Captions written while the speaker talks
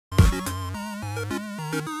Hey,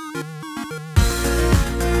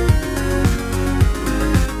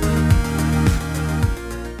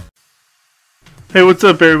 what's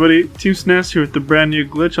up everybody? xShAdOwYxMiSt here with the brand new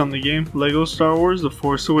glitch on the game LEGO Star Wars The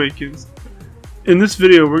Force Awakens. In this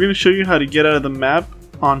video we're going to show you how to get out of the map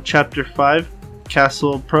on Chapter 5,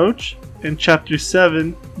 Castle Approach, and Chapter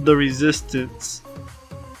 7, The Resistance.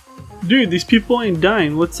 Dude, these people ain't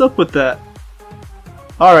dying, what's up with that?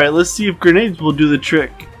 Alright, let's see if grenades will do the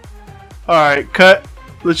trick. Alright, cut.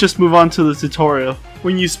 Let's just move on to the tutorial.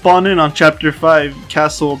 When you spawn in on Chapter 5,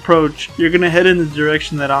 Castle Approach, you're going to head in the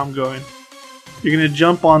direction that I'm going. You're going to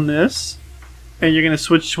jump on this, and you're going to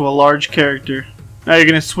switch to a large character. Now you're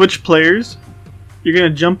going to switch players. You're going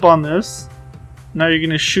to jump on this. Now you're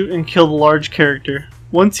going to shoot and kill the large character.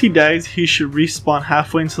 Once he dies, he should respawn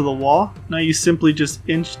halfway into the wall. Now you simply just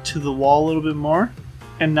inch to the wall a little bit more.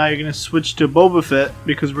 And now you're going to switch to Boba Fett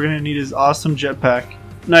because we're going to need his awesome jetpack.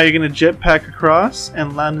 Now you're going to jetpack across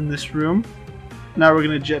and land in this room. Now we're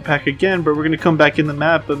going to jetpack again, but we're going to come back in the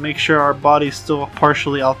map, but make sure our body's still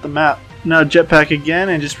partially out the map. Now jetpack again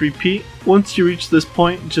and just repeat. Once you reach this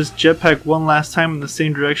point, just jetpack one last time in the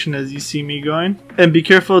same direction as you see me going. And be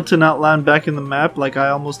careful to not land back in the map like I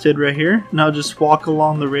almost did right here. Now just walk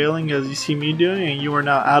along the railing as you see me doing, and you are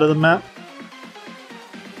now out of the map.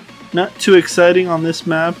 Not too exciting on this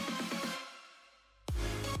map,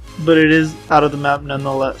 but it is out of the map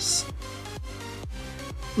nonetheless.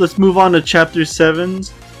 Let's move on to Chapter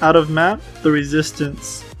 7's out of map, The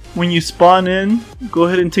Resistance. When you spawn in, go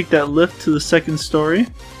ahead and take that lift to the second story.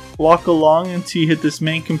 Walk along until you hit this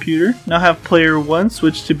main computer. Now have player 1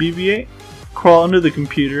 switch to BB-8. Crawl under the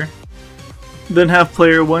computer. Then have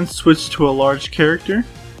player 1 switch to a large character.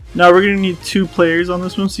 Now we're going to need 2 players on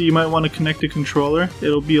this one, so you might want to connect a controller.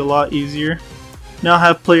 It'll be a lot easier. Now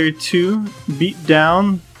have player 2 beat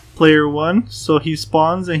down player 1 so he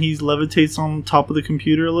spawns and he levitates on top of the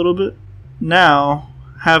computer a little bit. Now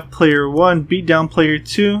have player 1 beat down player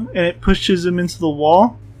 2 and it pushes him into the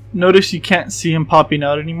wall. Notice you can't see him popping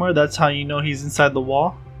out anymore, that's how you know he's inside the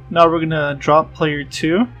wall. Now we're going to drop player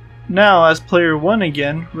 2. Now as player 1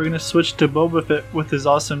 again, we're going to switch to Boba Fett with his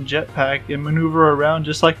awesome jetpack and maneuver around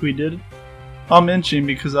just like we did. I'm inching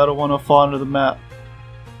because I don't want to fall into the map.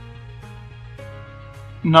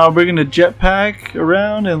 Now we're going to jetpack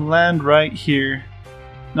around and land right here.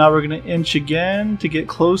 Now we're going to inch again to get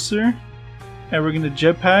closer. And we're going to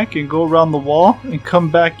jetpack and go around the wall and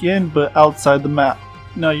come back in but outside the map.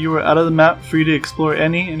 Now you are out of the map, free to explore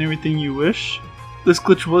any and everything you wish. This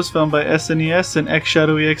glitch was found by SNES and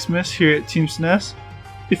xShAdOwYxMiSt here at xShAdOwYxMiSt.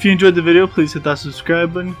 If you enjoyed the video, please hit that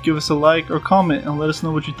subscribe button, give us a like or comment and let us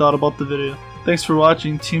know what you thought about the video. Thanks for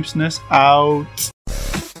watching, xShAdOwYxMiSt out.